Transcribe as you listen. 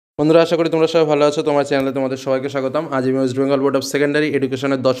বন্ধুরা, আশা করি তোমরা সবাই ভালো আছো। তোমার চ্যানেলে তোমাদের সবাইকে স্বাগতম। আজ আমি West Bengal board of secondary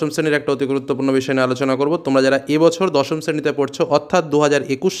এডুকেশনের দশম শ্রেণীর একটা অতি গুরুত্বপূর্ণ বিষয় নিয়ে আলোচনা করব। তোমরা যারা এবছর দশম শ্রেণীতে পড়ছো, অর্থাৎ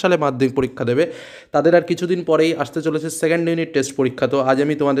 2021 সালে মাধ্যমিক পরীক্ষা দেবে, তাদের আর কিছুদিন পরেই আসতে চলেছে সেকেন্ড ইউনিট টেস্ট পরীক্ষা। তো আজ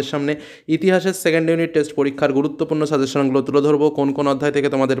আমি তোমাদের সামনে ইতিহাসের সেকেন্ড ইউনিট টেস্ট পরীক্ষার গুরুত্বপূর্ণ সাজেশনগুলো তুলে ধরবো। কোন কোন অধ্যায় থেকে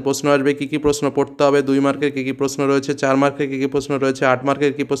তোমাদের প্রশ্ন আসবে, কী কী প্রশ্ন পড়তে হবে, 2 মার্কের কী কী প্রশ্ন রয়েছে, 4 মার্কের কী কী প্রশ্ন রয়েছে, 8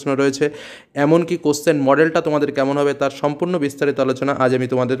 মার্কের কী প্রশ্ন রয়েছে, এমনকি কোশ্চেন মডেলটা তোমাদের কেমন হবে তার সম্পূর্ণ বিস্তারিত আলোচনা আজ আমি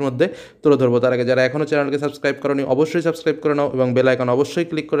তোমাদের মধ্যে তুলে ধরবো। তার আগে যারা এখনও চ্যানেলকে সাবস্ক্রাইব করোনি, অবশ্যই সাবস্ক্রাইব করে নাও এবং বেল আইকন অবশ্যই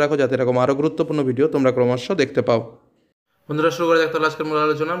ক্লিক করে রাখো, যাতে এরকম আরও গুরুত্বপূর্ণ ভিডিও তোমরা ক্রমশ দেখতে পাও। বন্ধুরা, শুরু করে দেখতে আজকের মূল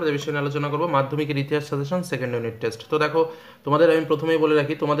আলোচনা। আমরা যে বিষয়ে নিয়ে আলোচনা করবো, মাধ্যমিকের ইতিহাস সাজেশন সেকেন্ড ইউনিট টেস্ট। তো দেখো, তোমাদের আমি প্রথমেই বলে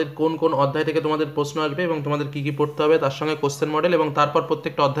রাখি তোমাদের কোন কোন অধ্যায় থেকে তোমাদের প্রশ্ন আসবে এবং তোমাদের কী কী পড়তে হবে, তার সঙ্গে কোশ্চেন মডেল, এবং তারপর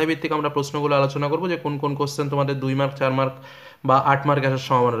প্রত্যেকটা অধ্যায় ভিত্তিক আমরা প্রশ্নগুলো আলোচনা করবো যে কোন কোন কোশ্চেন তোমাদের 2 মার্ক, 4 মার্ক বা 8 মার্ক আসার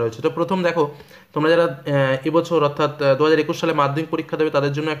সম্ভাবনা রয়েছে। তো প্রথম দেখো, তোমরা যারা এবছর অর্থাৎ 2021 সালে মাধ্যমিক পরীক্ষা দেবে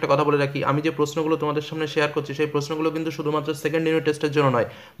তাদের জন্য একটা কথা বলে রাখি, আমি যে প্রশ্নগুলো তোমাদের সামনে শেয়ার করছি সেই প্রশ্নগুলো কিন্তু শুধুমাত্র সেকেন্ড ইউনিট টেস্টের জন্য নয়।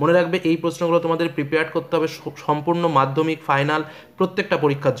 মনে রাখবে, এই প্রশ্নগুলো তোমাদের প্রিপেয়ার করতে হবে সম্পূর্ণ মাধ্যমিক, ফাইনাল, প্রত্যেকটা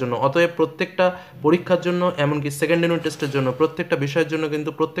পরীক্ষার জন্য। অতএব প্রত্যেকটা পরীক্ষার জন্য, এমনকি সেকেন্ড ইউনিট টেস্টের জন্য, প্রত্যেকটা বিষয়ের জন্য কিন্তু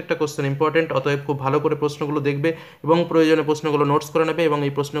প্রত্যেকটা কোশ্চেন ইম্পর্টেন্ট। অতএব খুব ভালো করে প্রশ্নগুলো দেখবে এবং প্রয়োজনে প্রশ্নগুলো নোটস করে নেবে এবং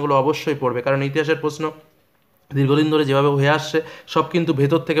এই প্রশ্নগুলো অবশ্যই পড়বে, কারণ ইতিহাসের প্রশ্ন দীর্ঘদিন ধরে যেভাবে হয়ে আসছে সব কিন্তু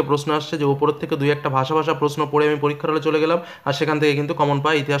ভেতর থেকে প্রশ্ন আসছে, যে উপরের থেকে 2-1টা ভাষা প্রশ্ন পড়ে আমি পরীক্ষার হলে চলে গেলাম আর সেখান থেকে কিন্তু কমন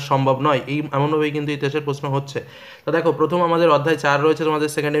পাওয়া ইতিহাস সম্ভব নয়। এই এমনভাবেই কিন্তু ইতিহাসের প্রশ্ন হচ্ছে। তো দেখো, প্রথম আমাদের অধ্যায় 4 রয়েছে তোমাদের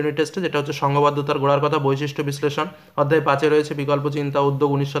সেকেন্ড ইউনিট টেস্টে, যেটা হচ্ছে সংঘবদ্ধতার গোড়ার কথা, বৈশিষ্ট্য বিশ্লেষণ। অধ্যায় 5-এ রয়েছে বিকল্প চিন্তা, উদ্যোগ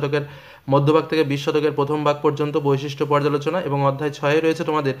 19 শতকের মধ্যভাগ থেকে 20 শতকের প্রথম ভাগ পর্যন্ত বৈশিষ্ট্য পর্যালোচনা, এবং অধ্যায় 6-এ রয়েছে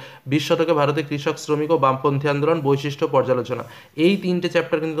তোমাদের 20 শতকে ভারতে কৃষক, শ্রমিক ও বামপন্থী আন্দোলন, বৈশিষ্ট্য পর্যালোচনা। এই 3টে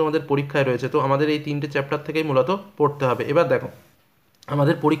চ্যাপ্টার কিন্তু তোমাদের পরীক্ষায় রয়েছে। তো আমাদের এই 3টে চ্যাপ্টার থেকেই মূলত পড়তে হবে। এবার দেখো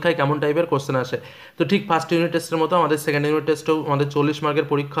আমাদের পরীক্ষায় কেমন টাইপের কোশ্চেন আসে। তো ঠিক ফার্স্ট ইউনিট টেস্টের মতো আমাদের সেকেন্ড ইউনিট টেস্টেও আমাদের 40 মার্কের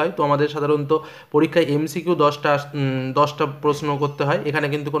পরীক্ষা হয়। তো আমাদের সাধারণত পরীক্ষায় এমসিকিউ 10টা প্রশ্ন করতে হয়। এখানে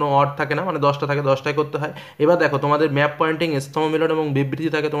কিন্তু কোনো অড থাকে না, মানে 10টা থাকে, 10টাই করতে হয়। এবার দেখো, তোমাদের ম্যাপ পয়েন্টিং, স্তম্ভ মিলন এবং বিবৃতি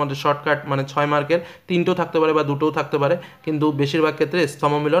থাকে তোমাদের শর্টকাট, মানে 6 মার্কের 3টেও থাকতে পারে বা 2টোও থাকতে পারে, কিন্তু বেশিরভাগ ক্ষেত্রে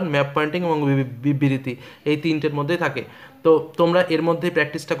স্তম্ভ মিলন, ম্যাপ পয়েন্টিং এবং বিবৃতি এই 3টের মধ্যেই থাকে। তো তোমরা এর মধ্যেই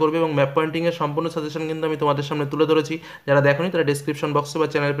প্র্যাকটিসটা করবে এবং ম্যাপ পয়েন্টিংয়ের সম্পূর্ণ সাজেশন কিন্তু আমি তোমাদের সামনে তুলে ধরেছি। যারা দেখোনি তারা ডিসক্রিপশন বক্সে বা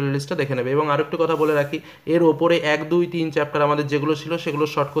চ্যানেল প্লেলিস্টটা দেখে নেবে। এবং আরেকটু কথা বলে রাখি, এর ওপরে 1, 2, 3 চ্যাপ্টার আমাদের যেগুলো ছিল সেগুলো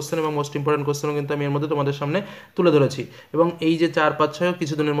শর্ট কোশ্চেন এবং মোস্ট ইম্পর্টেন্ট কোশ্চেনও কিন্তু আমি এর মধ্যে তোমাদের সামনে তুলে ধরেছি, এবং এই যে 4, 5, 6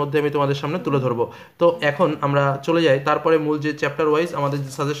 কিছুদিনের মধ্যে আমি তোমাদের সামনে তুলে ধরবো। তো এখন আমরা চলে যাই তারপরে মূল যে চ্যাপ্টার ওয়াইজ আমাদের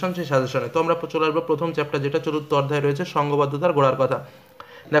যে সাজেশন, সেই সাজেশনে। তো আমরা চলে আসবো প্রথম চ্যাপ্টার, যেটা 4র্থ অধ্যায় রয়েছে, সংঘবদ্ধতার গোড়ার কথা।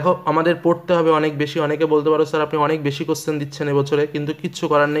 দেখো, আমাদের পড়তে হবে অনেক বেশি। অনেকে বলতে পারো, স্যার আপনি অনেক বেশি কোশ্চেন দিচ্ছেন এবছরে, কিন্তু কিচ্ছু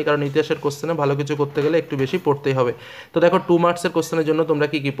করার নেই, কারণ ইতিহাসের কোশ্চেনে ভালো কিছু করতে গেলে একটু বেশি পড়তেই হবে। তো দেখো, 2 মার্কসের কোশ্চেনের জন্য তোমরা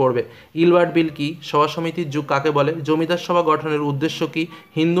কি কি পড়বে। ইলবার্ট বিল কি, সভা সমিতির যুগ কাকে বলে, জমিদার সভা গঠনের উদ্দেশ্য কি,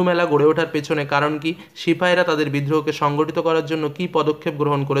 হিন্দু মেলা গড়ে ওঠার পেছনে কারণ কি, সিপাহীরা তাদের বিদ্রোহকে সংগঠিত করার জন্য কি পদক্ষেপ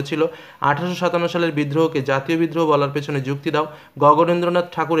গ্রহণ করেছিল, 1857 সালের বিদ্রোহকে জাতীয় বিদ্রোহ বলার পেছনে যুক্তি দাও, গগনেন্দ্রনাথ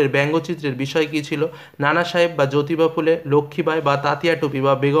ঠাকুরের ব্যঙ্গচিত্রের বিষয় কী ছিল, নানা সাহেব বা জ্যোতিবা ফুলে, লক্ষ্মীবাই বা তাতিয়া টুপি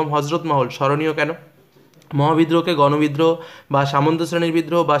বা বেগম হজরত মহল স্মরণীয় কেন, মহাবিদ্রোহকে গণবিদ্রোহ বা সামন্ত শ্রেণীর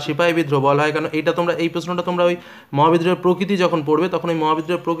বিদ্রোহ বা সিপাহী বিদ্রোহ বলা হয় কেন। এই প্রশ্নটা তোমরা ওই মহাবিদ্রোহের প্রকৃতি যখন পড়বে তখন ওই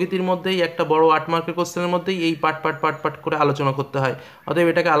মহাবিদ্রোহের প্রকৃতির মধ্যেই একটা বড় 8 মার্কের কোশ্চেনের মধ্যেই এই পাট করে আলোচনা করতে হয়। অতএব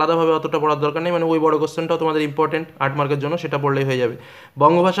এটাকে আলাদাভাবে অতটা পড়ার দরকার নেই, মানে ওই বড় কোশ্চেনটাও তোমাদের ইম্পর্টেন্ট 8 মার্কের জন্য, সেটা পড়লেই হয়ে যাবে।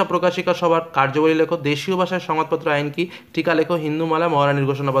 বঙ্গভাষা প্রকাশিকা সভার কার্যাবলী লেখো, দেশীয় ভাষায় সংবাদপত্র আইন কি, টিকা লেখো, হিন্দুমালা, মহারানীর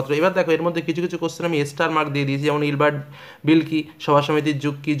ঘোষণাপত্র। এবার দেখো, এর মধ্যে কিছু কিছু কোশ্চেন আমি স্টার মার্ক দিয়ে দিয়েছি, যেমন ইলবার্ট বিল কি, সভা সমিতির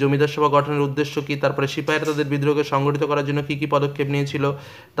যুগ কি, জমিদার সভা গঠনের উদ্দেশ্য কি, তারপরে সিপাহীরা তাদের বিদ্রোহকে সংগঠিত করার জন্য কী কী পদক্ষেপ নিয়েছিল,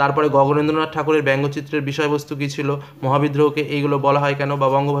 তারপরে গগনেন্দ্রনাথ ঠাকুরের ব্যঙ্গচিত্রের বিষয়বস্তু কী ছিল, মহাবিদ্রোহকে এইগুলো বলা হয় কেন, বা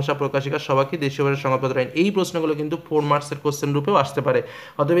বঙ্গভাষা প্রকাশিকার সভা কি, দেশীয় ভাষার সংবাদপত্র আইন। এই প্রশ্নগুলো কিন্তু 4 মার্কসের কোশ্চেন রূপেও আসতে পারে।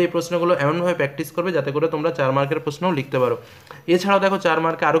 অতএব এই প্রশ্নগুলো এমনভাবে প্র্যাকটিস করবে যাতে করে তোমরা 4 মার্কের প্রশ্নও লিখতে পারো। এছাড়াও দেখো, 4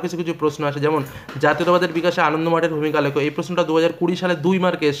 মার্কে আরও কিছু কিছু প্রশ্ন আসে, যেমন জাতীয়তাবাদের বিকাশে আনন্দমঠের ভূমিকা লেখো। এই প্রশ্নটা 2020 সালে 2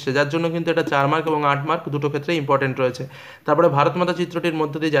 মার্কে এসছে, যার জন্য কিন্তু এটা 4 মার্ক এবং 8 মার্ক দুটো ক্ষেত্রে ইম্পর্টেন্ট রয়েছে। তারপরে ভারত মাতা চিত্রটির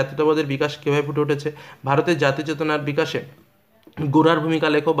মধ্যে দিয়ে জাতীয়তাবাদের বিকাশ কীভাবে ফুটে উঠেছে, ভারতের জাতীয় চেতনার বিকাশে গোড়ার ভূমিকা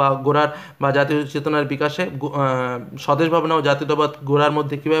লেখো, বা গোড়ার বা জাতীয় চেতনার বিকাশে স্বদেশ ভাবনা ও জাতীয়তাবাদ গোড়ার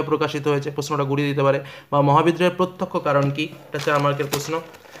মধ্যে কীভাবে প্রকাশিত হয়েছে, প্রশ্নটা ঘুরিয়ে দিতে পারে। বা মহাবিদ্রোহের প্রত্যক্ষ কারণ কি, এটা 4 মার্কের প্রশ্ন।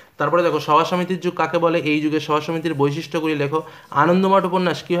 তারপরে দেখো, সভা সমিতির যুগ কাকে বলে, এই যুগে সভা সমিতির বৈশিষ্ট্যগুলি লেখো। আনন্দমঠ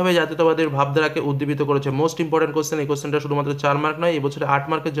উপন্যাস কীভাবে জাতীয়তাবাদের ভাবধারাকে উদ্দীপিত করেছে, মোস্ট ইম্পর্টেন্ট কোশ্চেন। এই কোশ্চেনটা শুধুমাত্র 4 মার্ক নয়, এই বছরে 8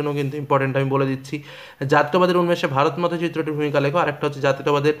 মার্কের জন্য কিন্তু ইম্পর্টেন্ট, আমি বলে দিচ্ছি। জাতীয়তাবাদের উন্মেষে ভারত মাতা চিত্রটির ভূমিকা লেখো। আরেকটা হচ্ছে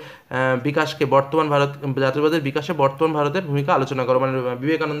জাতীয়তাবাদের জাতীয়তাবাদের বিকাশে বর্তমান ভারতের ভূমিকা আলোচনা করো, মানে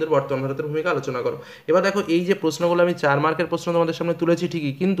বিবেকানন্দের বর্তমান ভারতের ভূমিকা আলোচনা করো। এবার দেখো, এই যে প্রশ্নগুলো আমি 4 মার্কের প্রশ্ন তোমাদের সামনে তুলেছি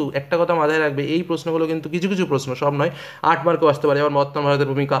ঠিকই, কিন্তু একটা কথা মাথায় রাখবে, এই প্রশ্নগুলো কিন্তু কিছু কিছু প্রশ্ন, সব নয়, 8 মার্কেও আসতে পারে। যেমন বর্তমান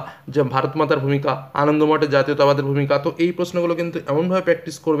ভারতের ভূমিকা, যে ভারত মাতার ভূমিকা, আনন্দমঠের জাতীয়তাবাদের ভূমিকা। তো এই প্রশ্নগুলো কিন্তু এমনভাবে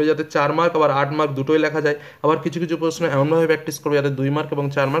প্র্যাকটিস করবে যাতে 4 মার্ক আবার 8 মার্ক দুটোই লেখা যায়। আবার কিছু কিছু প্রশ্ন এমনভাবে প্র্যাকটিস করবে যাতে 2 মার্ক এবং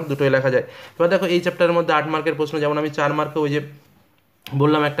 4 মার্ক দুটোই লেখা যায়। এবার দেখো এই চ্যাপ্টারের মধ্যে 8 মার্কের প্রশ্ন, যেমন আমি 4 মার্কে ওই যে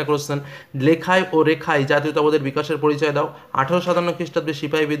বললাম একটা কোশ্চেন, লেখায় ও রেখায় জাতীয়তাবাদের বিকাশের পরিচয় দাও। 1857 খ্রিস্টাব্দে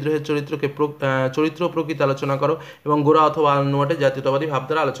সিপাহী বিদ্রোহের চরিত্র ও প্রকৃতি আলোচনা করো এবং গোরা অথবা আনন্দমঠের জাতীয়তাবাদী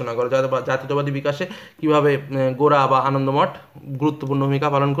ভাবধারা আলোচনা করো। জাতীয়তাবাদী বিকাশে কিভাবে গোরা বা আনন্দমঠ গুরুত্বপূর্ণ ভূমিকা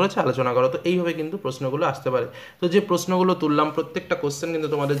পালন করেছে আলোচনা করো। তো এইভাবে কিন্তু প্রশ্নগুলো আসতে পারে। তো যে প্রশ্নগুলো তুললাম প্রত্যেকটা কোশ্চেন কিন্তু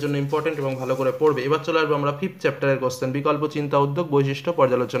তোমাদের জন্য ইম্পর্টেন্ট এবং ভালো করে পড়বে। এবার চলে আসবো আমরা 5th চ্যাপ্টারের কোশ্চেন, বিকল্প চিন্তা উদ্যোগ বৈশিষ্ট্য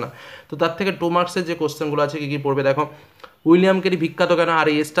পর্যালোচনা। তো তার থেকে 2 মার্কসের যে কোশ্চেনগুলো আছে কি কি পড়বে দেখো। উইলিয়াম কেরি বিখ্যাত কেন, আর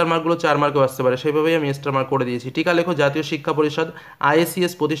এই স্টার মার্কগুলো 4 মার্কেও আসতে পারে, সেইভাবেই আমি স্টার মার্ক করে দিয়েছি। টিকা লেখো জাতীয় শিক্ষা পরিষদ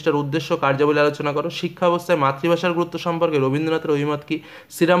আইএসিএস প্রতিষ্ঠার উদ্দেশ্য কার্যাবলী আলোচনা করো। শিক্ষা অবস্থায় মাতৃভাষার গুরুত্ব সম্পর্কে রবীন্দ্রনাথের অভিমত কি?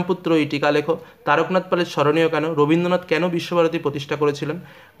 শ্রীরামপুত্র এই টিকা লেখো। তারকনাথ পালের স্মরণীয় কেন? রবীন্দ্রনাথ কেন বিশ্বভারতী প্রতিষ্ঠা করেছিলেন?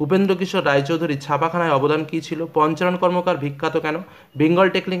 উপেন্দ্র কিশোর রায়চৌধুরী ছাপাখানায় অবদান কী ছিল? পঞ্চানন কর্মকার বিখ্যাত কেন? বেঙ্গল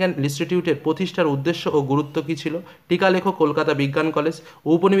টেকনিক্যাল ইনস্টিটিউটের প্রতিষ্ঠার উদ্দেশ্য ও গুরুত্ব কী ছিল? টিকা লেখো কলকাতা বিজ্ঞান কলেজ।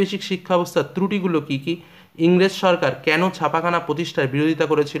 ঔপনিবেশিক শিক্ষা ব্যবস্থার ত্রুটিগুলো কী কী? ইংরেজ সরকার কেন ছাপাখানা প্রতিষ্ঠার বিরোধিতা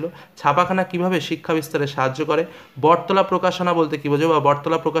করেছিল? ছাপাখানা কিভাবে শিক্ষা বিস্তারে সাহায্য করে? বটতলা প্রকাশনা বলতে কী বোঝো বা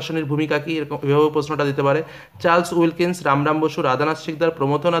বটতলা প্রকাশনীর ভূমিকা কী, এরকম এভাবে প্রশ্নটা দিতে পারে। চার্লস উইলকিন্স, রামরাম বসু, রাধানাথ শিকদার,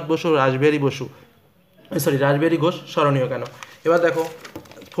 প্রমথনাথ বসু, রাসবিহারী ঘোষ স্মরণীয় কেন? এবার দেখো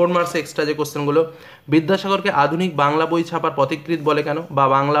 4 মার্কস এক্সট্রা যে কোশ্চেনগুলো, বিদ্যাসাগরকে আধুনিক বাংলা বই ছাপার পথিকৃৎ বলে কেন, বা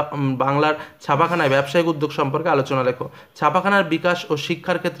বাংলার ছাপাখানায় ব্যবসায়িক উদ্যোগ সম্পর্কে আলোচনা লেখো। ছাপাখানার বিকাশ ও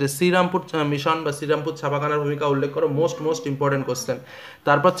শিক্ষার ক্ষেত্রে শ্রীরামপুর মিশন বা শ্রীরামপুর ছাপাখানার ভূমিকা উল্লেখ করো। Most important question.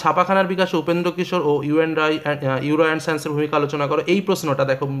 তারপর ছাপাখানার বিকাশে উপেন্দ্র কিশোর ও ইউরো অ্যান্ড সায়েন্সের ভূমিকা আলোচনা করো। এই প্রশ্নটা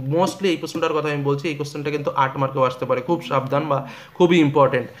দেখো, মোস্টলি এই প্রশ্নটার কথা আমি বলছি, এই কোশ্চেনটা কিন্তু 8 মার্কেও আসতে পারে, খুব সাবধান বা খুবই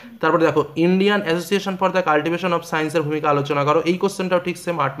ইম্পর্টেন্ট। তারপরে দেখো Indian association for the cultivation of সায়েন্সের ভূমিকা আলোচনা করো। এই কোশ্চেনটাও ঠিক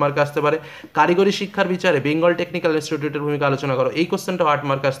সেম 8 মার্কে আসতে পারে। কারিগরি শিক্ষার বিচারে বেঙ্গল টেকনিক্যাল ইনস্টিটিউটের ভূমিকা আলোচনা করো। এই কোশ্চেনটাও 8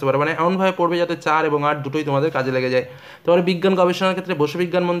 মার্কে আসতে পারে, মানে এমনভাবে পড়বে যাতে 4 এবং 8 দুটোই তোমাদের কাজে লেগে যায়। তারপরে বিজ্ঞান গবেষণার ক্ষেত্রে বসু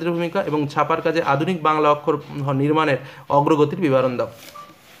বিজ্ঞান মন্দিরের ভূমিকা এবং ছাপার কাজে আধুনিক বাংলা অক্ষর নির্মাণের অগ্রগতির বিবরণ দাও।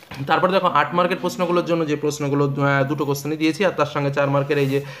 তারপরে দেখো 8 মার্কের প্রশ্নগুলোর জন্য যে প্রশ্নগুলো দুটো কোশ্চেনই দিয়েছি, আর তার সঙ্গে 4 মার্কের এই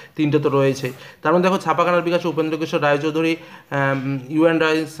যে 3টে তো রয়েছে। তার মধ্যে দেখো ছাপাখানার বিকাশে উপেন্দ্র কিশোর রায়চৌধুরী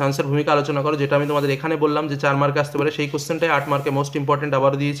সায়েন্সের ভূমিকা আলোচনা করো, যেটা আমি তোমাদের এখানে বললাম যে 4 মার্কে আসতে পারে, সেই কোশ্চেনটাই 8 মার্কে মোস্ট ইম্পর্টেন্ট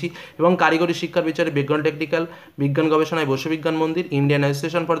আবারও দিয়েছি। এবং কারিগরি শিক্ষার বিচারে বিজ্ঞান গবেষণায় বসু বিজ্ঞান মন্দির, Indian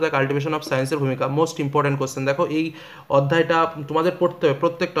association for the cultivation of সায়েন্সের ভূমিকা, মোস্ট ইম্পর্টেন্ট কোশ্চেন। দেখো এই অধ্যায়টা তোমাদের পড়তে হবে,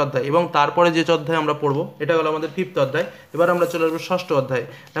 প্রত্যেকটা অধ্যায়। এবং তারপরে যে অধ্যায় আমরা পড়বো এটা হলো আমাদের 5th অধ্যায়। এবার আমরা চলে আসবো 6ষ্ঠ অধ্যায়।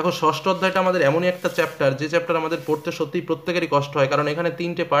 দেখো 6ষ্ঠ অধ্যায়টা আমাদের এমনই একটা চ্যাপ্টার, যে চ্যাপ্টার আমাদের পড়তে সত্যিই প্রত্যেকেরই কষ্ট হয়, কারণ এখানে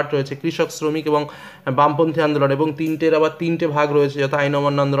 3টে পার্ট রয়েছে, কৃষক, শ্রমিক এবং বামপন্থী আন্দোলন, এবং 3টে ভাগ রয়েছে, যথা আইন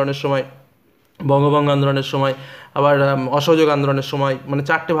অমান্য আন্দোলনের সময়, বঙ্গভঙ্গ আন্দোলনের সময়, আবার অসহযোগ আন্দোলনের সময়, মানে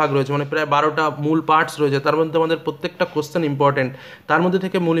 4টে ভাগ রয়েছে, মানে প্রায় 12টা মূল পার্টস রয়েছে। তার মধ্যে আমাদের প্রত্যেকটা কোশ্চেন ইম্পর্টেন্ট। তার মধ্যে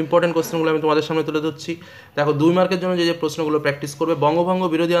থেকে মূল ইম্পর্টেন্ট কোশ্চেনগুলো আমি তোমাদের সামনে তুলে ধরছি। দেখো 2 মার্কের জন্য যে প্রশ্নগুলো প্র্যাকটিস করবে, বঙ্গভঙ্গ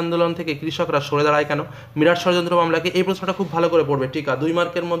বিরোধী আন্দোলন থেকে কৃষকরা সরে দাঁড়ায় কেন? মিরাট ষড়যন্ত্র মামলাকে, এই প্রশ্নটা খুব ভালো করে পড়বে। ঠিক আছে, 2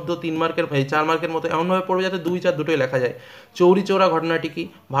 মার্কের মধ্যে 3 মার্কের 4 মার্কের মতো এমনভাবে পড়বে যাতে 2, 4 দুটোই লেখা যায়। চৌরি চৌরা ঘটনাটি কি?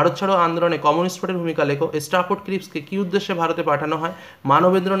 ভারত ছাড়ো আন্দোলনে কমিউনিস্ট পার্টির ভূমিকা লেখো। স্টাফোর্ড ক্রিপসকে কী উদ্দেশ্যে ভারতে পাঠানো হয়?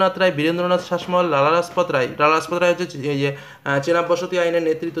 মানবেন্দ্রনাথ রায়, বীরেন্দ্রনাথ শাসমল, লালা লাজপত রায় হচ্ছে এই যে চেনাব বসতি আইনের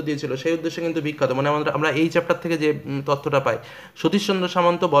নেতৃত্ব দিয়েছিল, সেই উদ্দেশ্যে কিন্তু বিখ্যাত, মানে আমরা এই চ্যাপ্টার থেকে যে তথ্যটা পাই। সতীশচন্দ্র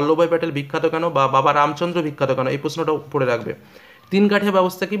সামন্ত, বল্লভভাই প্যাটেল বিখ্যাত কেন, বা বাবা রামচন্দ্র বিখ্যাত কেন? এই প্রশ্নটা পড়ে রাখবে। 3 কাঠিয়া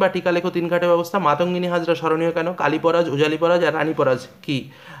ব্যবস্থা কি, বা টিকা লেখো 3 কাঠিয়া ব্যবস্থা। মাতঙ্গিনী হাজরা স্মরণীয় কেন? কালীপরাজ, উজালিপরাজ আর রানীপরাজ কি?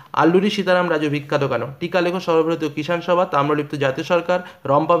 আল্লুরি সীতারাম রাজু বিখ্যাত কেন? টিকা লেখো সর্বভারতীয় কিষাণ সভা, তাম্রলিপ্ত জাতীয় সরকার,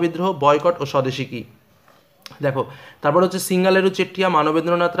 রম্পা বিদ্রোহ, বয়কট ও স্বদেশী কি? দেখো তারপর হচ্ছে সিঙ্গালেরু চেট্টিয়া,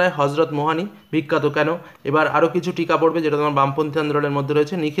 মানবেন্দ্রনাথ রায়, হজরত মোহানি বিখ্যাত কেন? এবার আরও কিছু টিকা পড়বে যেটা তোমার বামপন্থী আন্দোলনের মধ্যে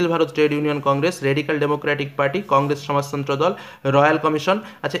রয়েছে। নিখিল Bharat trade union Congress, radical Democratic party, Congress সমাজতন্ত্র দল, রয়্যাল কমিশন।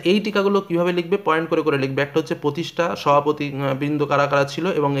 আচ্ছা এই টিকাগুলো কীভাবে লিখবে? পয়েন্ট করে করে লিখবে। একটা হচ্ছে প্রতিষ্ঠা, সভাপতি বৃন্দ কারা কারা ছিল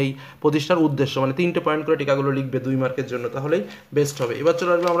এবং এই প্রতিষ্ঠার উদ্দেশ্য, মানে 3টে পয়েন্ট করে টিকাগুলো লিখবে 2 মার্কের জন্য, তাহলেই বেস্ট হবে। এবার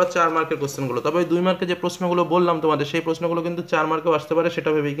চলে আসবে আমরা 4 মার্কের কোশ্চেনগুলো। তবে 2 মার্কে যে প্রশ্নগুলো বললাম তোমাদের, সেই প্রশ্নগুলো কিন্তু 4 মার্কেও আসতে পারে, সেটা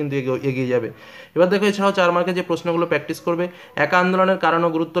ভেবেই কিন্তু এগিয়ে যাবে। এবার দেখো এছাড়াও 4 মার্কে যে প্রশ্নগুলো প্র্যাকটিস করবে, একা আন্দোলনের কারণ ও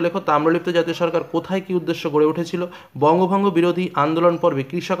গুরুত্ব লেখো। তাম্রলিপ্ত জাতীয় সরকার কোথায় কি উদ্দেশ্য গড়ে উঠেছিল? বঙ্গভঙ্গ বিরোধী আন্দোলন পর্বে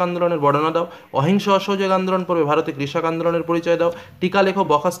কৃষক আন্দোলনের বর্ণনা দাও। অহিংস অসহযোগ আন্দোলন পর্বে ভারতে কৃষক আন্দোলনের পরিচয় দাও। টিকা লেখো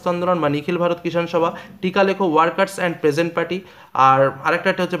বখাস্ত আন্দোলন বা নিখিল ভারত কিষাণ সভা। টিকা লেখো ওয়ার্কার্স অ্যান্ড প্রেজেন্ট পার্টি। আর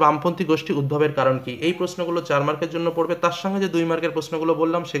আরেকটা হচ্ছে বামপন্থী গোষ্ঠী উদ্ভবের কারণ কি? এই প্রশ্নগুলো 4 মার্কের জন্য পড়বে। তার সঙ্গে যে 2 মার্কের প্রশ্নগুলো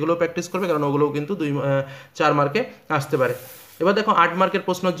বললাম সেগুলো প্র্যাকটিস করবে, কারণ ওগুলোও কিন্তু 4 মার্কে আসতে পারে। এবার দেখো 8 মার্কের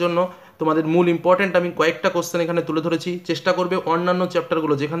প্রশ্নের জন্য তোমাদের মূল ইম্পর্টেন্ট আমি কয়েকটা কোশ্চেন এখানে তুলে ধরেছি। চেষ্টা করবে অন্যান্য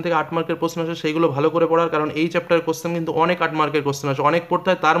চ্যাপ্টারগুলো যেখান থেকে 8 মার্কের প্রশ্ন আসে সেইগুলো ভালো করে পড়ার, কারণ এই চ্যাপ্টারের কোশ্চেন কিন্তু অনেক 8 মার্কের কোশ্চেন আসে, অনেক পড়তে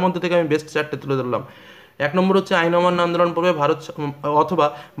হয়, তার মধ্যে থেকে আমি বেস্ট 4টে তুলে ধরলাম। 1 নম্বর হচ্ছে আইন অমান্য আন্দোলন পর্বে অথবা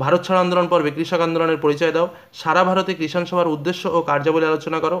ভারত ছাড় আন্দোলন পর্বে কৃষক আন্দোলনের পরিচয় দাও। সারা ভারতে কিষাণ সভার উদ্দেশ্য ও কার্যাবলী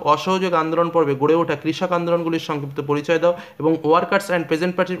আলোচনা করো। অসহযোগ আন্দোলন পর্বে গড়ে ওঠা কৃষক আন্দোলনগুলির সংক্ষিপ্ত পরিচয় দাও এবং ওয়ার্কার্স অ্যান্ড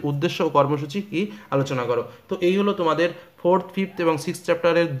পেজেন্ট পার্টির উদ্দেশ্য ও কর্মসূচি কি আলোচনা করো। তো এই হলো তোমাদের 4th, 5th এবং 6th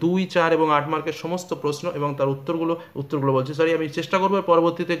চ্যাপ্টারের 2, 4 এবং 8 মার্কের সমস্ত প্রশ্ন এবং তার উত্তরগুলো বলছি সরি, আমি চেষ্টা করবো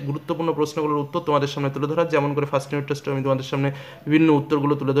পরবর্তীতে গুরুত্বপূর্ণ প্রশ্নগুলোর উত্তর তোমাদের সামনে তুলে ধরার, যেমন করে ফার্স্ট ইউনিট টেস্টে আমি তোমাদের সামনে বিভিন্ন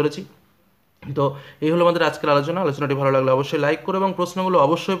উত্তরগুলো তুলে ধরেছি। তো এই হলো আমাদের আজকের আলোচনাটি ভালো লাগলে অবশ্যই লাইক করো এবং প্রশ্নগুলো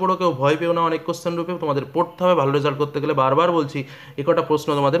অবশ্যই পড়ো, কেউ ভয় পেও না, অনেক কোশ্চেন রূপে তোমাদের পড়তে হবে। ভালো রেজাল্ট করতে গেলে বারবার বলছি একটা প্রশ্ন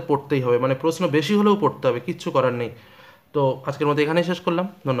তোমাদের পড়তেই হবে, মানে প্রশ্ন বেশি হলেও পড়তে হবে, কিচ্ছু করার নেই। তো আজকের মতো এখানেই শেষ করলাম,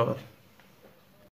 ধন্যবাদ।